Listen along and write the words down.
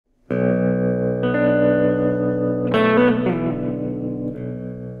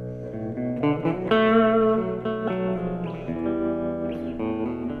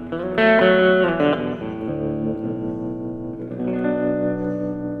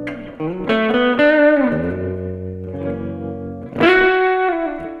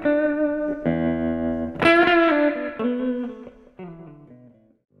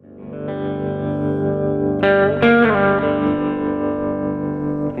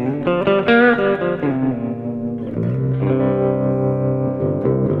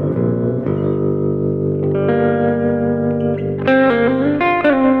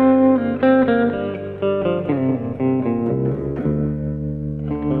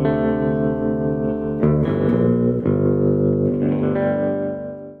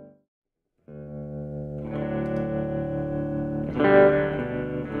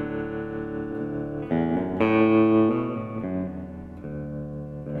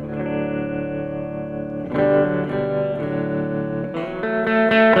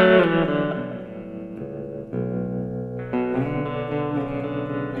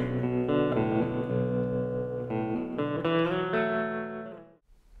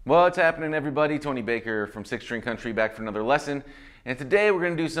What's happening, everybody? Tony Baker from 6 String Country back for another lesson. And today we're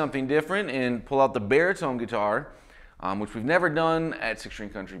going to do something different and pull out the baritone guitar, which we've never done at 6 String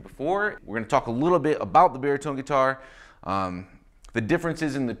Country before. We're going to talk a little bit about the baritone guitar, the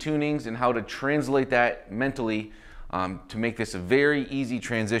differences in the tunings, and how to translate that mentally to make this a very easy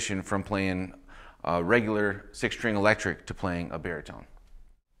transition from playing regular 6-string electric to playing a baritone.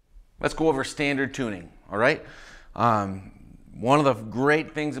 Let's go over standard tuning, all right? One of the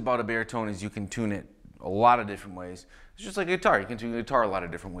great things about a baritone is you can tune it a lot of different ways. It's just like a guitar. You can tune a guitar a lot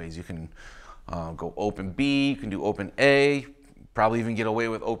of different ways. You can go open B, you can do open A, probably even get away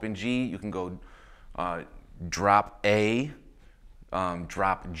with open G. You can go drop A,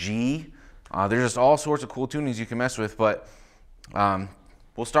 drop G. There's just all sorts of cool tunings you can mess with, but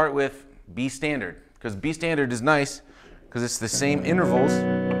we'll start with B standard, because B standard is nice because it's the same intervals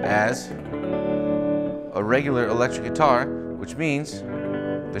as a regular electric guitar, which means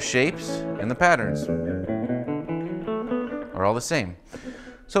the shapes and the patterns are all the same.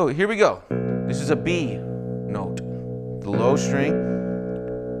 So here we go. This is a B note, the low string,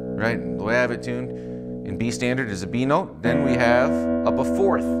 right? The way I have it tuned in B standard is a B note. Then we have up a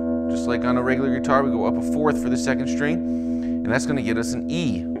fourth, just like on a regular guitar, we go up a fourth for the second string, and that's going to get us an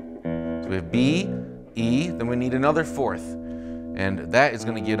E. So we have B, E, then we need another fourth, and that is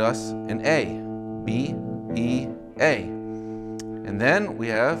going to get us an A. B, E, A. And then we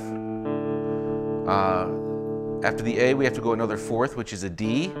have, after the A, we have to go another fourth, which is a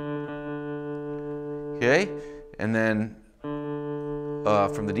D. Okay, and then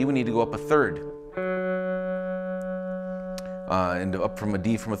from the D, we need to go up a third. And up from a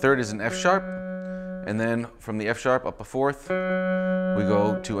D from a third is an F sharp. And then from the F sharp up a fourth, we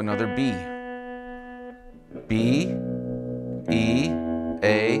go to another B. B, E,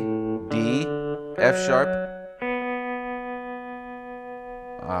 A, D, F sharp,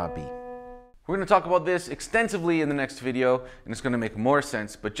 B. We're going to talk about this extensively in the next video, and it's going to make more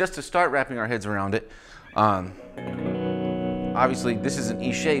sense. But just to start wrapping our heads around it, obviously this is an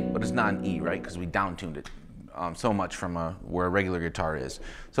E shape, but it's not an E, right? Because we down-tuned it so much from where a regular guitar is.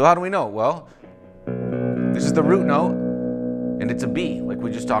 So how do we know? Well, this is the root note, and it's a B, like we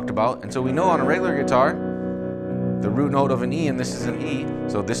just talked about. And so we know on a regular guitar, the root note of an E, and this is an E.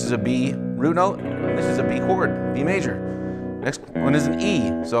 So this is a B root note, and this is a B chord, B major. Next one is an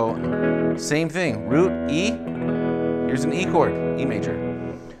E. So same thing, root, E, here's an E chord, E major.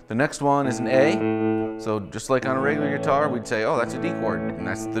 The next one is an A. So just like on a regular guitar, we'd say, oh, that's a D chord, and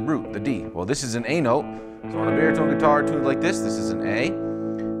that's the root, the D. Well, this is an A note. So on a baritone guitar tuned like this is an A.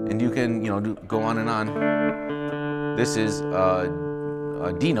 And you can, go on and on. This is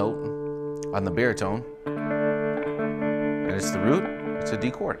a D note on the baritone. And it's the root, it's a D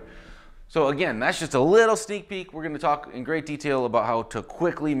chord. So again, that's just a little sneak peek. We're going to talk in great detail about how to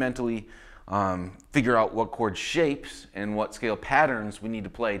quickly mentally figure out what chord shapes and what scale patterns we need to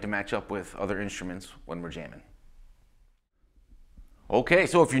play to match up with other instruments when we're jamming. Okay,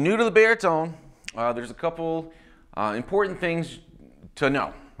 so if you're new to the baritone, there's a couple important things to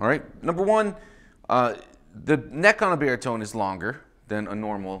know. All right, number one, the neck on a baritone is longer than a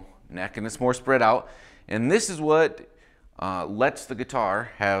normal neck, and it's more spread out. And this is what lets the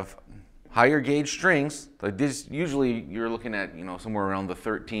guitar have higher gauge strings. Like this, usually you're looking at somewhere around the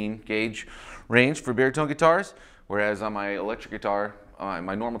 13 gauge range for baritone guitars, whereas on my electric guitar,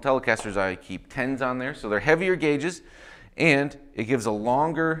 my normal Telecasters, I keep 10s on there, so they're heavier gauges, and it gives a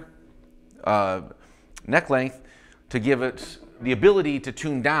longer neck length to give it the ability to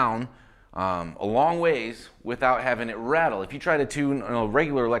tune down a long ways without having it rattle. If you try to tune a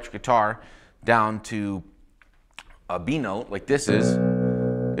regular electric guitar down to a B note like this is,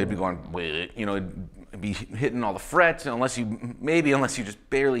 it'd be going, it'd be hitting all the frets unless you just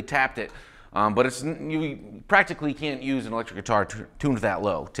barely tapped it. But you practically can't use an electric guitar tuned that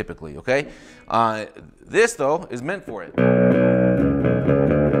low typically, okay? This though is meant for it.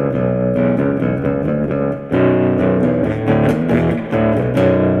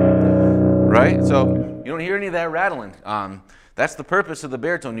 Right? So you don't hear any of that rattling. That's the purpose of the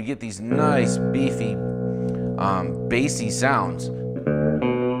baritone. You get these nice, beefy, bassy sounds.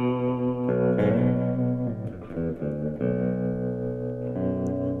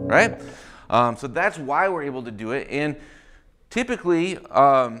 Right? So that's why we're able to do it. And typically,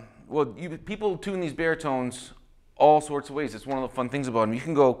 people tune these baritones all sorts of ways. It's one of the fun things about them. You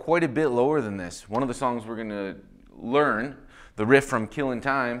can go quite a bit lower than this. One of the songs we're going to learn, the riff from Killin'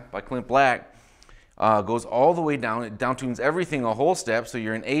 Time by Clint Black, goes all the way down. It downtunes everything a whole step, so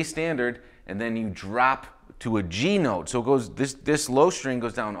you're in A standard, and then you drop to a G note. So it goes, this low string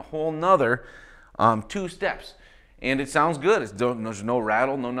goes down a whole nother 2 steps. and it sounds good. There's no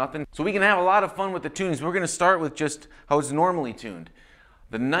rattle, no nothing. So we can have a lot of fun with the tunings. We're going to start with just how it's normally tuned.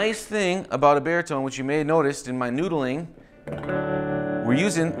 The nice thing about a baritone, which you may have noticed in my noodling, we're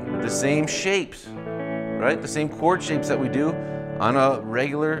using the same shapes, right? The same chord shapes that we do on a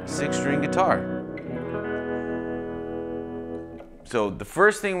regular 6-string guitar. So the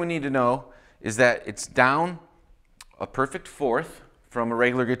first thing we need to know is that it's down a perfect fourth from a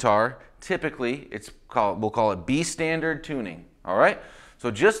regular guitar. Typically, we'll call it B standard tuning, all right? So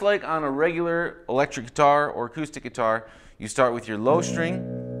just like on a regular electric guitar or acoustic guitar, you start with your low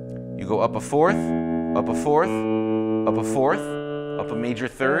string, you go up a fourth, up a fourth, up a fourth, up a major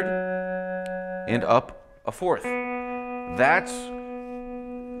third, and up a fourth. That's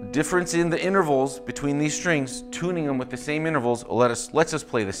difference in the intervals between these strings. Tuning them with the same intervals lets us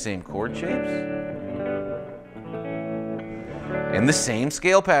play the same chord shapes and the same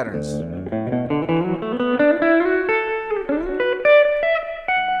scale patterns.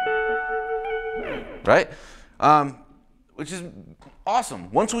 Right? Which is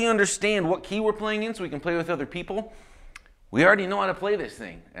awesome. Once we understand what key we're playing in so we can play with other people, we already know how to play this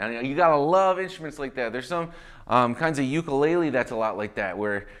thing. And you gotta love instruments like that. There's some kinds of ukulele that's a lot like that,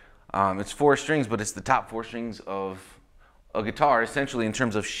 where it's 4 strings, but it's the top 4 strings of a guitar, essentially, in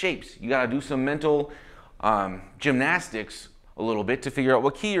terms of shapes. You gotta do some mental gymnastics a little bit to figure out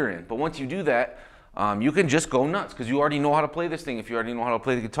what key you're in. But once you do that, you can just go nuts, because you already know how to play this thing if you already know how to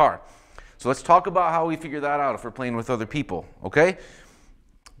play the guitar. So let's talk about how we figure that out if we're playing with other people, okay?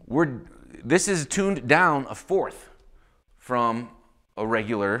 This is tuned down a fourth from a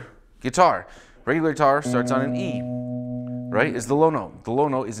regular guitar. Regular guitar starts on an E, right? Is the low note. The low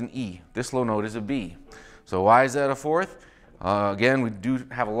note is an E. This low note is a B. So why is that a fourth? Again, we do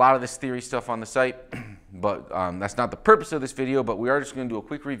have a lot of this theory stuff on the site, but that's not the purpose of this video, but we are just going to do a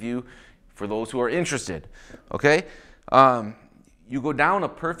quick review for those who are interested, okay? You go down a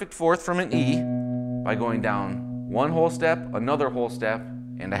perfect fourth from an E by going down 1 whole step, another whole step,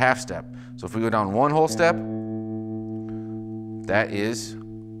 and a half step. So if we go down 1 whole step, that is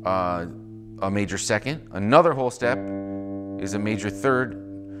a major second. Another whole step is a major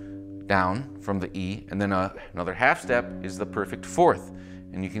third down from the E, and then another half step is the perfect fourth.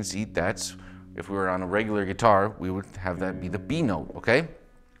 And you can see that's, if we were on a regular guitar, we would have that be the B note, okay?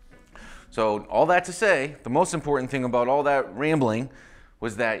 So all that to say, the most important thing about all that rambling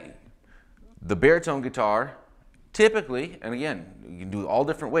was that the baritone guitar typically, and again, you can do it all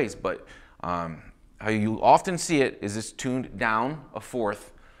different ways, but how you often see it is it's tuned down a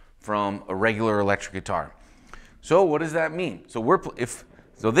fourth from a regular electric guitar. So what does that mean? So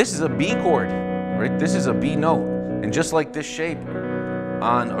this is a B chord, right? This is a B note, and just like this shape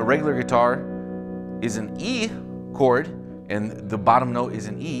on a regular guitar is an E chord, and the bottom note is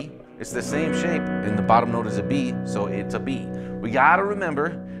an E. It's the same shape, and the bottom note is a B, so it's a B. We gotta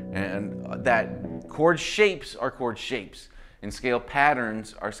remember that chord shapes are chord shapes, and scale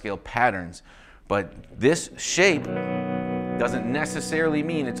patterns are scale patterns. But this shape doesn't necessarily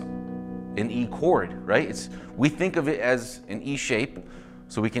mean it's an E chord, right? We think of it as an E shape,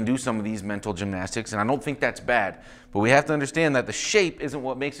 so we can do some of these mental gymnastics, and I don't think that's bad. But we have to understand that the shape isn't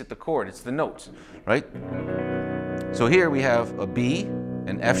what makes it the chord, it's the notes, right? So here we have a B,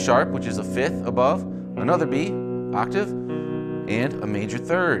 an F sharp, which is a fifth above, another B, octave, and a major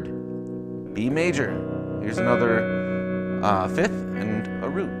third, B major. Here's another fifth and a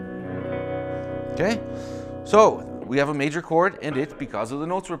root. Okay, so we have a major chord, and it's because of the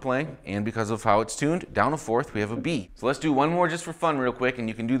notes we're playing and because of how it's tuned down a fourth, we have a B. So let's do one more just for fun real quick, and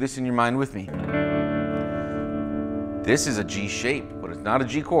you can do this in your mind with me. This is a G shape, but it's not a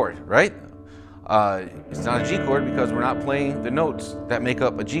G chord, right? It's not a G chord because we're not playing the notes that make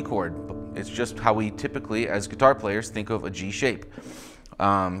up a G chord. It's just how we typically, as guitar players, think of a G shape.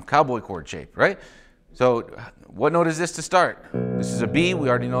 Cowboy chord shape, right? So what note is this to start? This is a B, we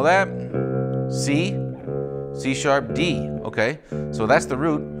already know that. C, C sharp, D, okay? So that's the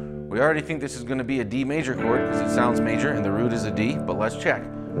root. We already think this is gonna be a D major chord because it sounds major and the root is a D, but let's check.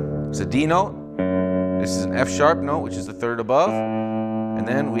 It's a D note. This is an F sharp note, which is the third above. And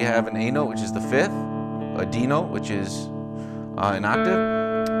then we have an A note, which is the fifth, a D note, which is an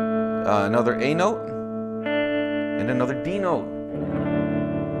octave, another A note, and another D note.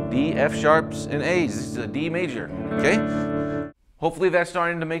 D, F sharps, and A's. This is a D major, okay? Hopefully that's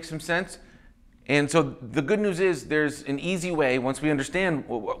starting to make some sense. And so the good news is there's an easy way, once we understand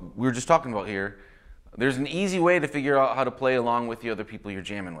what we were just talking about here, there's an easy way to figure out how to play along with the other people you're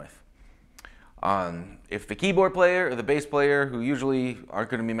jamming with. If the keyboard player or the bass player, who usually aren't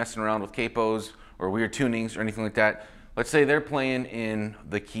going to be messing around with capos or weird tunings or anything like that, let's say they're playing in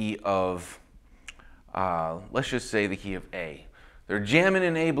the key of let's just say the key of A. They're jamming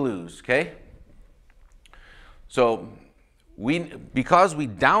in A blues, okay? So because we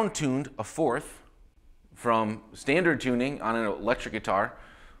down-tuned a fourth from standard tuning on an electric guitar,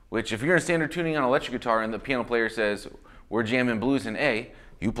 which if you're in standard tuning on an electric guitar and the piano player says, we're jamming blues in A,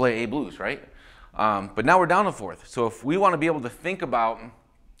 you play A blues, right? But now we're down a fourth. So if we want to be able to think about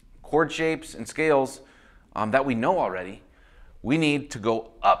chord shapes and scales that we know already, we need to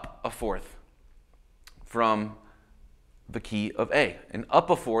go up a fourth from the key of A. And up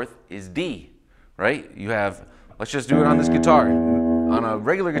a fourth is D, right? You have, let's just do it on this guitar. On a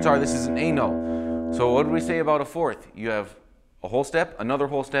regular guitar, this is an A note. So what do we say about a fourth? You have a whole step, another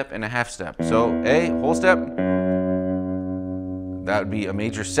whole step, and a half step. So A, whole step, that would be a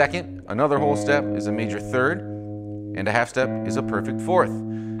major second. Another whole step is a major third, and a half step is a perfect fourth.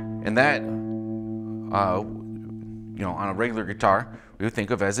 And that, you know, on a regular guitar, we would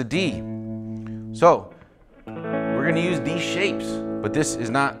think of as a D. So we're going to use D shapes, but this is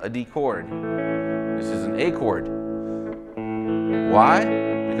not a D chord. This is an A chord. Why?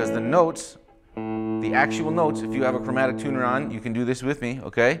 Because the notes, the actual notes, if you have a chromatic tuner on, you can do this with me,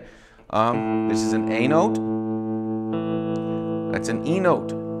 okay? This is an A note. That's an E note.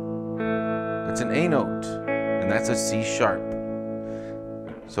 That's an A note. And that's a C sharp.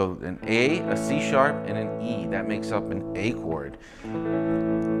 So an A, a C sharp, and an E. That makes up an A chord.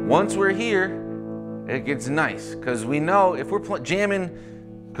 Once we're here, it gets nice, because we know if we're jamming,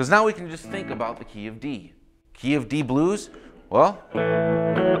 because now we can just think about the key of D. Key of D blues, well, then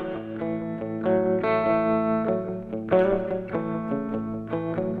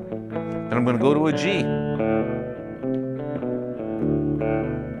I'm going to go to a G.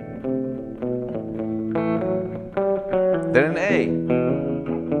 Then an A.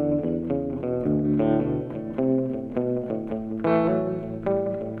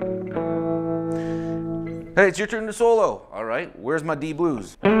 Hey, it's your turn to solo. All right, where's my D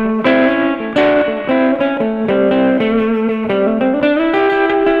blues?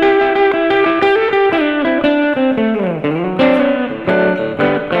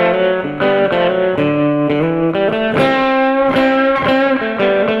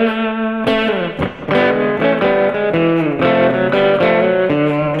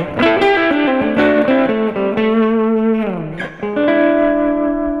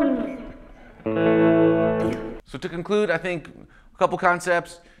 So to conclude, I think a couple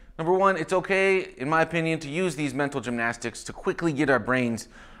concepts. Number one, it's okay, in my opinion, to use these mental gymnastics to quickly get our brains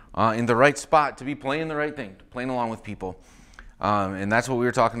in the right spot to be playing the right thing, playing along with people. And that's what we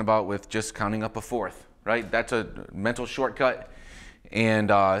were talking about with just counting up a fourth, right? That's a mental shortcut,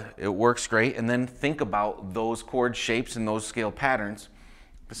 and it works great. And then think about those chord shapes and those scale patterns.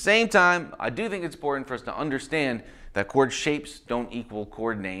 At the same time, I do think it's important for us to understand that chord shapes don't equal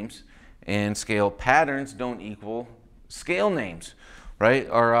chord names, and scale patterns don't equal scale names, right?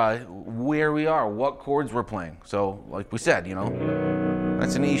 Or where we are, what chords we're playing. So like we said, you know,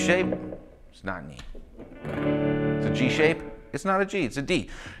 that's an E shape, it's not an E. It's a G shape, it's not a G, it's a D.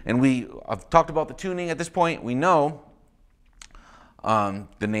 And I've talked about the tuning at this point. We know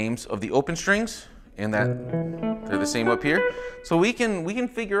the names of the open strings, and that they're the same up here. So we can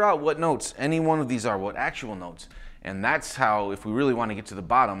figure out what notes any one of these are, what actual notes. And that's how, if we really want to get to the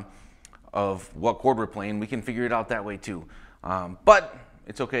bottom of what chord we're playing, we can figure it out that way too. But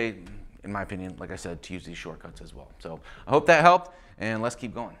it's okay, in my opinion, like I said, to use these shortcuts as well. So I hope that helped, and let's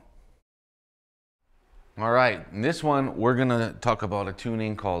keep going. All right, in this one, we're gonna talk about a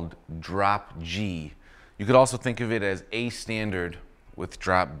tuning called drop G. You could also think of it as A standard with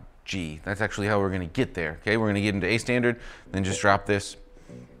drop G. That's actually how we're gonna get there, okay? We're gonna get into A standard, then just drop this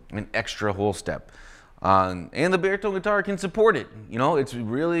an extra whole step. And the baritone guitar can support it. You know, it's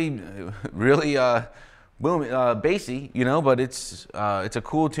really bassy, you know, but it's a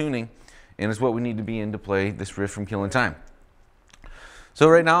cool tuning, and it's what we need to be in to play this riff from Killing Time. So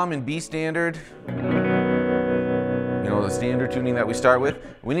right now I'm in B standard, you know, the standard tuning that we start with.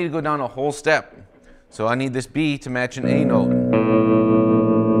 We need to go down a whole step. So I need this B to match an A note.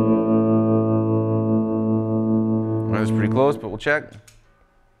 All right, that's pretty close, but we'll check.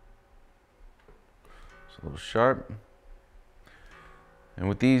 A little sharp. And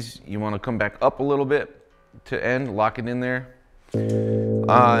with these, you want to come back up a little bit to end, lock it in there.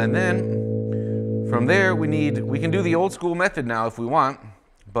 And then from there, we can do the old school method now if we want,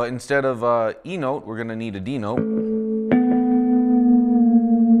 but instead of E note, we're going to need a D note. All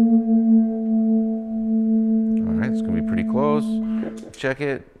right, it's going to be pretty close. Check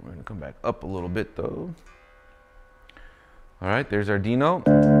it. We're going to come back up a little bit though. All right, there's our D note.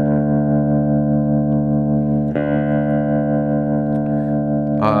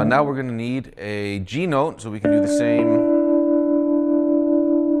 Now we're gonna need a G note, so we can do the same.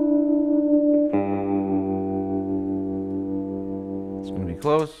 It's gonna be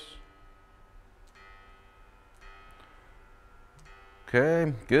close.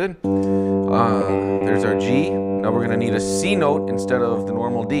 Okay, good. There's our G. Now we're gonna need a C note instead of the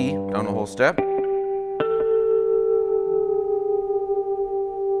normal D down the whole step.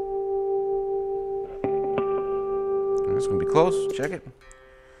 It's gonna be close, check it.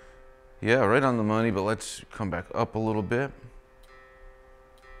 Yeah, right on the money, but let's come back up a little bit.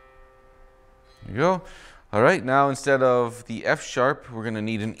 There you go. All right, now instead of the F sharp, we're gonna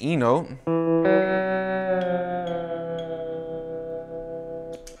need an E note.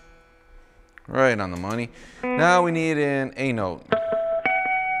 Right on the money. Now we need an A note.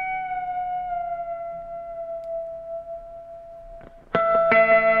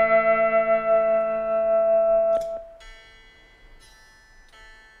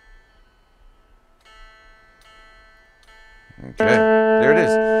 Okay, there it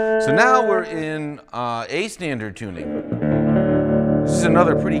is. So now we're in A standard tuning. This is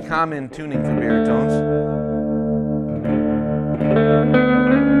another pretty common tuning for baritones.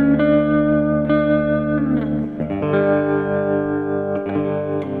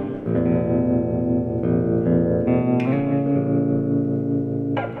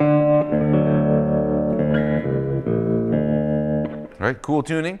 Right, cool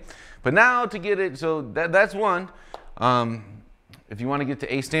tuning. But now to get it, so that's one. If you want to get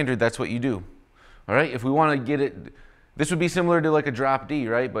to A standard, that's what you do. All right, if we want to get it, this would be similar to like a drop D,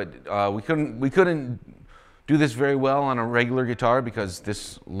 right? But we couldn't do this very well on a regular guitar because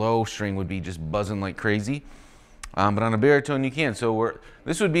this low string would be just buzzing like crazy. But on a baritone you can. So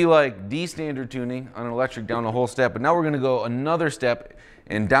this would be like D standard tuning on an electric down the whole step. But now we're going to go another step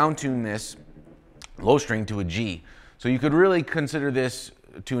and down tune this low string to a G. So you could really consider this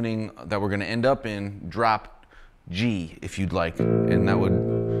tuning that we're going to end up in drop G if you'd like, and that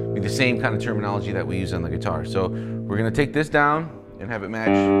would be the same kind of terminology that we use on the guitar. So we're going to take this down and have it match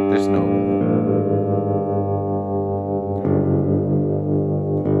this note.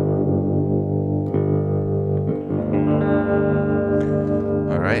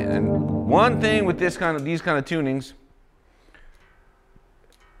 All right, and one thing with these kind of tunings,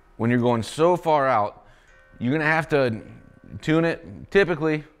 when you're going so far out, you're going to have to tune it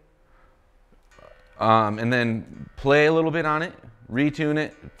typically, and then play a little bit on it, retune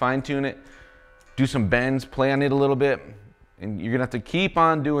it, fine tune it, do some bends, play on it a little bit, and you're gonna have to keep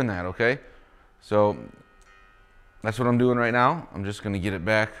on doing that, okay? So that's what I'm doing right now. I'm just gonna get it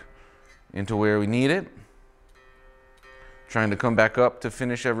back into where we need it. Trying to come back up to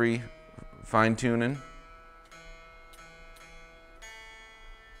finish every fine tuning.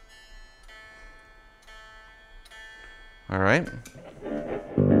 All right.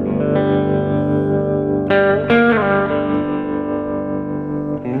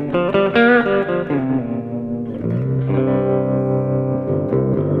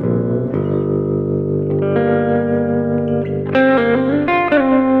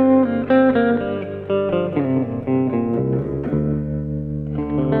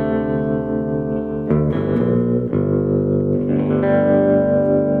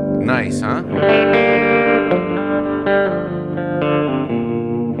 Nice, huh?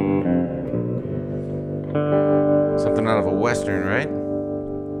 Something out of a Western, right?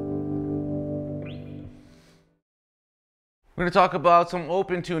 We're going to talk about some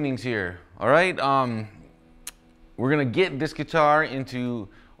open tunings here, all right? We're going to get this guitar into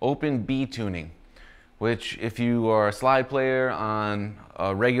open B tuning, which if you are a slide player on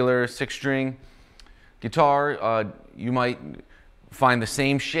a regular 6-string guitar, you might find the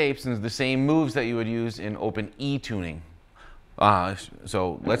same shapes and the same moves that you would use in open E tuning.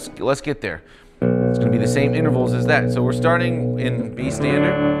 So let's get there. It's going to be the same intervals as that. So we're starting in B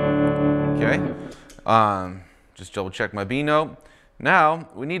standard. Okay. Just double check my B note. Now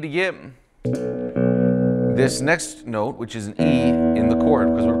we need to get this next note, which is an E, in the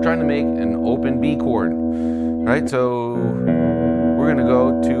chord because we're trying to make an open B chord. Right. So we're going to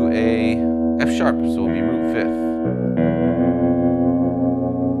go to a F sharp. So it'll be root 5th.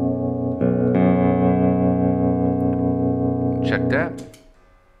 Check that.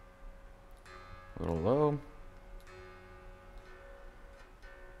 A little low.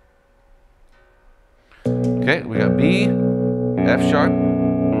 Okay, we got B, F sharp.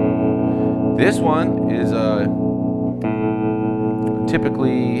 This one is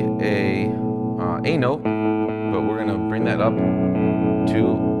typically a note, but we're gonna bring that up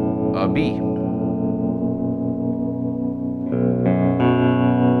to a B.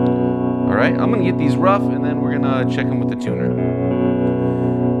 All right, I'm gonna get these rough and then we're gonna check them with the tuner.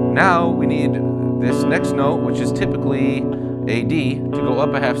 Now we need this next note, which is typically a D, to go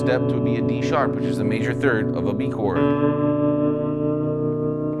up a half step to be a D sharp, which is the major third of a B chord.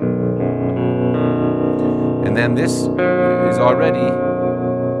 And then this is already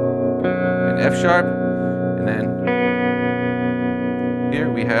an F sharp, and then here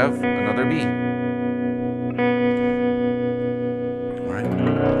we have another B. All right.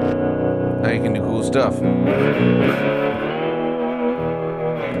 Now you can do cool stuff.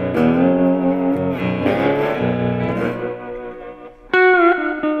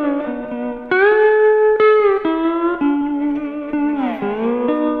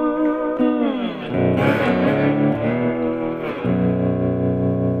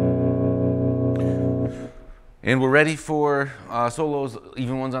 And we're ready for solos,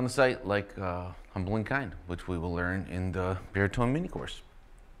 even ones on the site, like Humble and Kind, which we will learn in the Baritone mini course.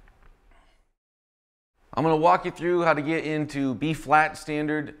 I'm going to walk you through how to get into B flat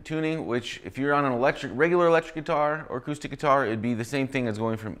standard tuning, which if you're on an regular electric guitar or acoustic guitar, it'd be the same thing as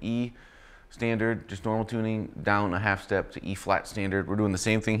going from E standard, just normal tuning, down a half step to E flat standard. We're doing the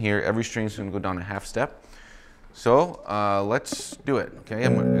same thing here. Every string's going to go down a half step. So let's do it. Okay, I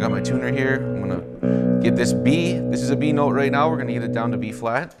got my tuner here. I'm going to get this B. This is a B note right now. We're going to get it down to B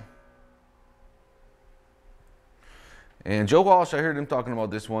flat. And Joe Walsh, I heard him talking about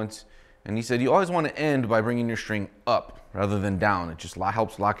this once, and he said you always want to end by bringing your string up rather than down. It just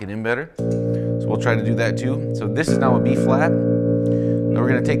helps lock it in better. So we'll try to do that too. So this is now a B flat. Now we're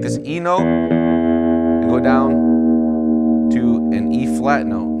going to take this E note and go down to an E flat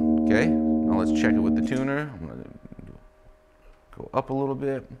note. Okay, now let's check it with the tuner. I'm going to go up a little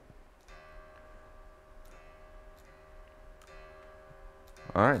bit.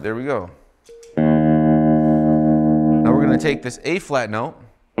 All right, there we go. Now we're going to take this A flat note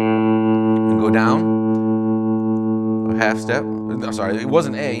and go down a half step. No, sorry, it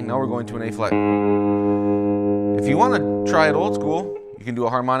wasn't A. Now we're going to an A flat. If you want to try it old school, you can do a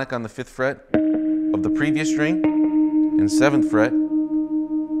harmonic on the 5th fret of the previous string and 7th fret. You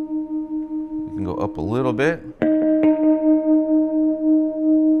can go up a little bit.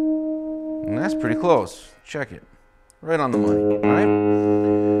 And that's pretty close. Check it. Right on the money, all right?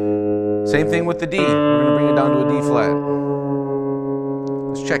 Same thing with the D. We're gonna bring it down to a D flat.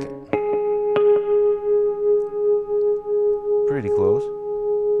 Let's check it. Pretty close.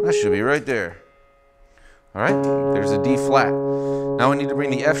 That should be right there. All right, there's a D flat. Now we need to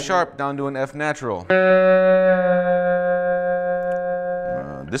bring the F sharp down to an F natural.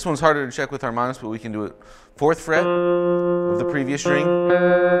 This one's harder to check with harmonics, but we can do it. 4th fret of the previous string,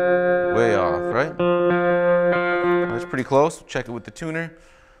 way off, right? That's pretty close. Check it with the tuner.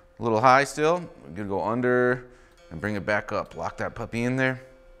 A little high still. We're gonna go under and bring it back up. Lock that puppy in there.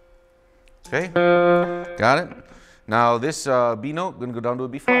 Okay, got it. Now this B note, gonna go down to a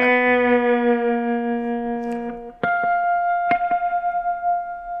B flat.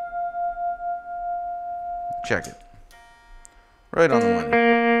 Check it. Right on the money.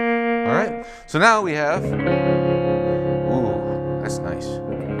 All right, so now we have, ooh, that's nice.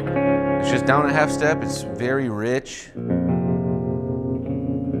 It's just down a half step. It's very rich.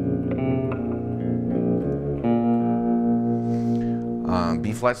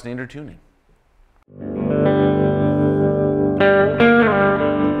 B flat standard tuning.